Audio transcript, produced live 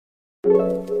Hey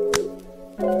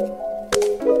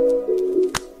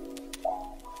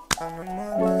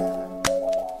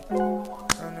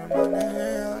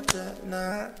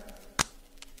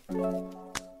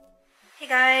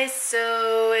guys,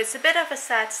 so it's a bit of a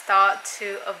sad start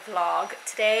to a vlog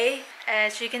today.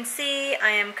 As you can see,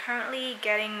 I am currently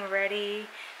getting ready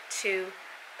to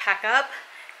pack up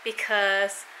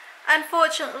because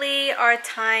unfortunately our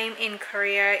time in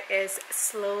Korea is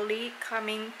slowly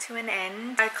coming to an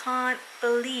end. I can't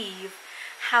believe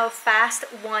how fast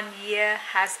 1 year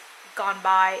has gone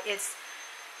by. It's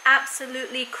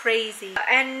absolutely crazy,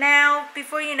 and now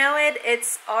before you know it,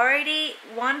 it's already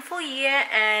 1 full year,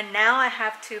 and now I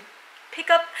have to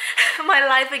pick up my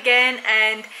life again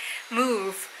and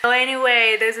move. So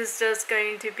anyway, this is just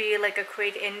going to be like a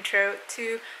quick intro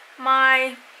to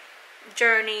my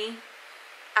journey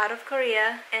out of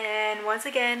Korea, and once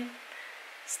again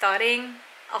starting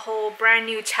a whole brand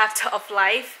new chapter of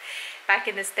life back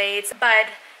in the States, but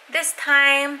this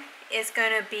time is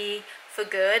gonna be for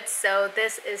good. So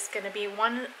this is gonna be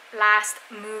one last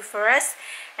move for us,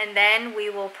 and then we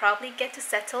will probably get to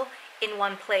settle in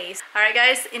one place. All right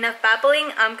guys, enough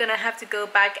babbling. I'm gonna have to go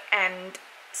back and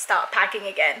start packing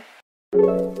again.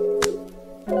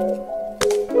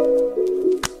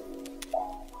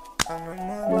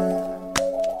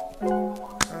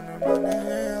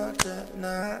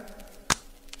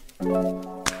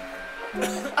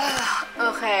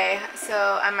 Okay,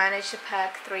 so I managed to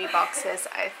pack 3 boxes.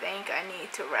 I think I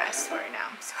need to rest right now.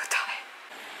 I'm so tired.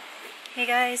 Hey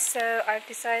guys, so I've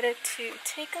decided to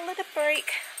take a little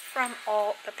break from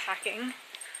all the packing.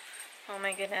 Oh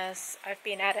my goodness, I've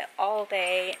been at it all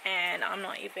day and I'm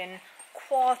not even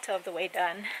quarter of the way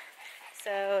done.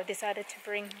 So decided to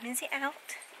bring Minzy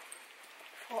out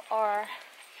for our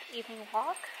evening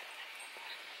walk.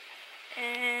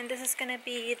 And this is gonna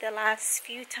be the last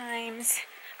few times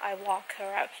I walk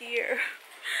her out here.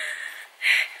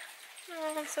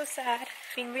 Oh, I'm so sad.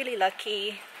 Been really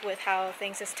lucky with how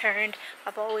things has turned.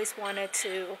 I've always wanted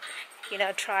to, you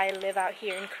know, try live out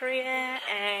here in Korea,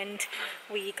 and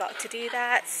we got to do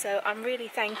that. So I'm really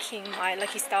thanking my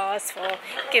lucky stars for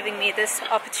giving me this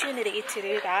opportunity to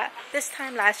do that. This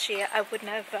time last year, I would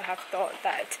never have thought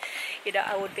that, you know,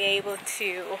 I would be able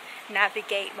to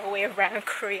navigate my way around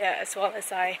Korea as well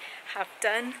as I have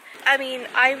done. I mean,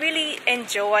 I really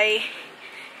enjoy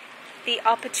the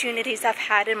opportunities I've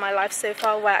had in my life so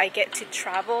far, where I get to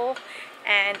travel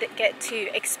and get to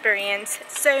experience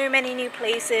so many new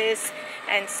places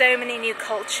and so many new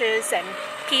cultures and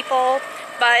people.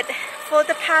 But for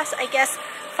the past, I guess,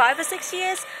 5 or 6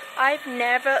 years, I've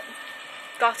never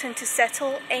gotten to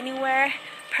settle anywhere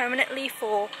permanently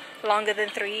for longer than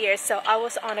 3 years. So I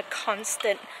was on a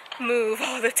constant move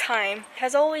all the time. It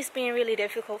has always been really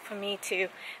difficult for me to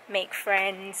make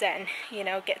friends and, you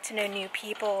know, get to know new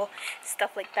people,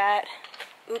 stuff like that.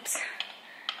 Oops,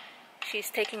 she's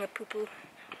taking a poo-poo.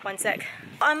 One sec.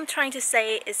 What I'm trying to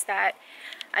say is that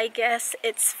I guess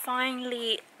it's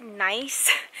finally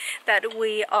nice that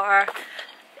we are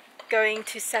going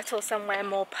to settle somewhere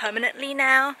more permanently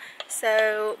now.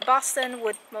 So Boston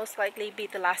would most likely be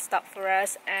the last stop for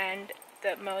us and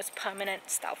the most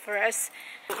permanent stop for us.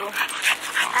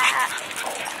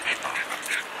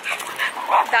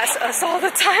 That's us all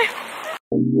the time.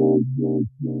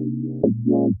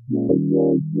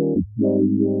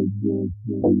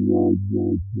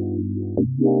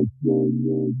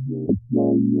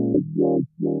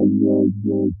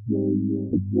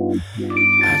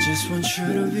 I just want you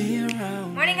to be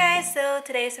around. Morning guys, so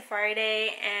today is a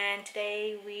Friday and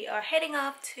today we are heading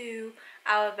off to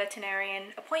our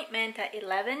veterinarian appointment at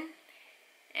 11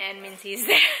 and Minzy's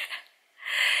there.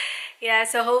 Yeah,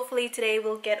 so hopefully today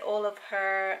we'll get all of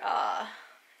her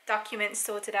documents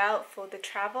sorted out for the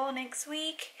travel next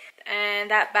week, and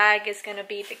that bag is gonna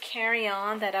be the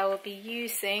carry-on that I will be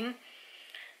using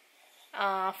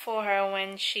for her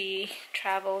when she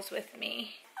travels with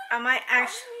me. I might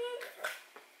actually...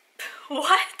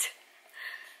 What?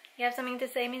 You have something to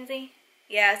say, Minzy?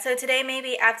 Yeah, so today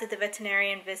maybe after the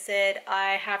veterinarian visit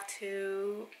I have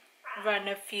to run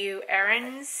a few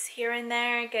errands here and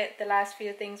there, get the last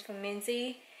few things from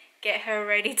Minzy, get her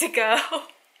ready to go.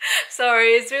 Sorry,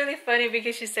 it's really funny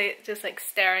because she's just like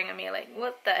staring at me like,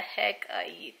 what the heck are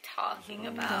you talking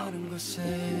about?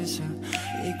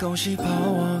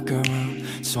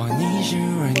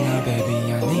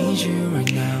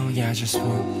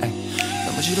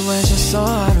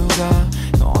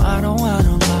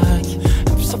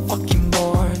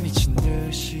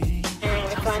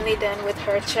 Finally done with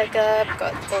her checkup,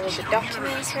 got all the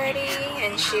documents ready,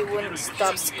 and she wouldn't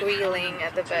stop squealing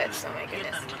at the vet. Oh my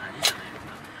goodness.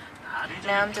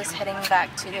 Now I'm just heading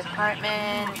back to the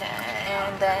apartment,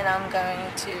 and then I'm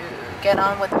going to get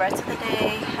on with the rest of the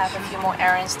day, have a few more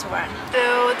errands to run.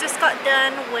 So just got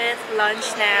done with lunch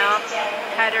now.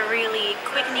 Had a really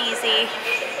quick and easy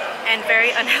and very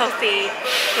unhealthy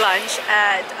lunch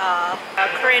at a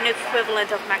Korean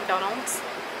equivalent of McDonald's.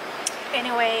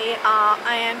 Anyway,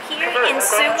 I am here in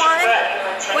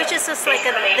SEOUL, which is just like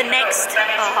the next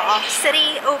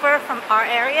city over from our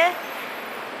area.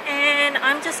 And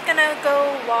I'm just gonna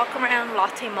go walk around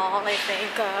Lotte Mall, I think,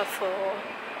 for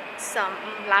some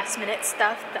last minute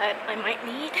stuff that I might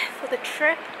need for the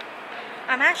trip.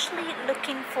 I'm actually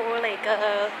looking for like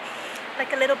a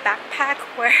little backpack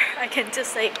where I can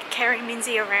just like carry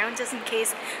Minzy around just in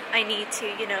case I need to,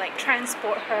 you know, like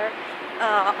transport her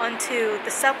onto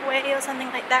the subway or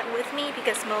something like that with me,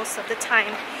 because most of the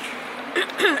time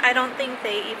I don't think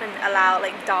they even allow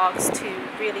like dogs to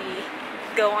really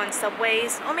go on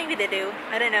subways, or maybe they do,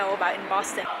 I don't know about in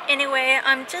Boston. Anyway,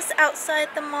 I'm just outside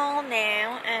the mall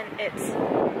now, and it's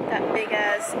that big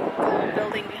ass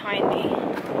building behind me.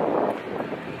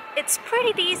 It's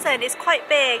pretty decent, it's quite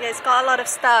big, it's got a lot of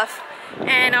stuff,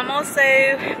 and I'm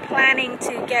also planning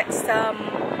to get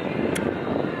some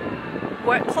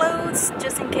work clothes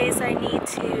just in case I need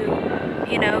to,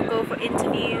 you know, go for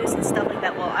interviews and stuff like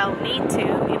that. Well, I'll need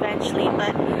to eventually,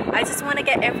 but I just want to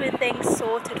get everything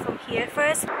sorted from here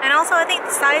first. And also I think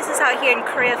the sizes out here in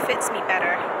Korea fits me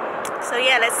better. So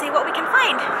yeah, let's see what we can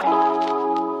find.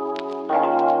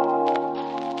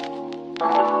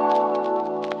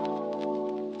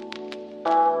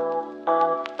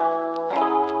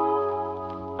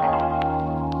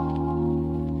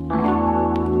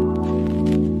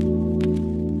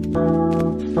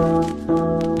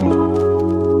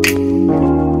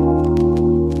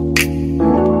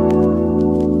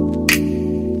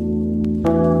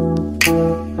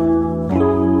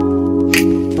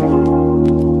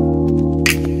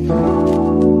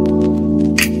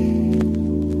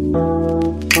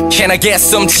 Can I get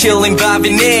some chilling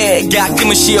vibe이네.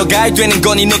 가끔은 쉬어가야 되는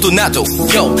거니 너도 나도.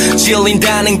 Yo,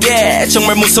 질린다는 게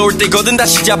정말 무서울 때거든.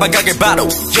 다시 잡아가길 바로.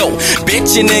 Yo,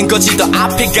 삐치는 거지 더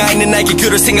앞에 가 있는 나에게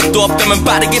그럴 생각도 없다면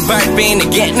빠르게 밟이.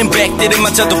 내게는 백들을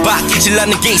맞아도 바뀌질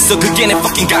않는 게 있어. 그게 내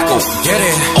fucking 각오. Get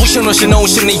it. Ocean, ocean,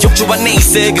 ocean. 네 욕조와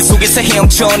네이스 그 속에서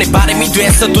헤엄쳐 내 바람이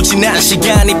됐어. 또 지난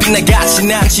시간이 빛나같이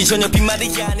난치 전혀 빈말이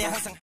아니야 항상.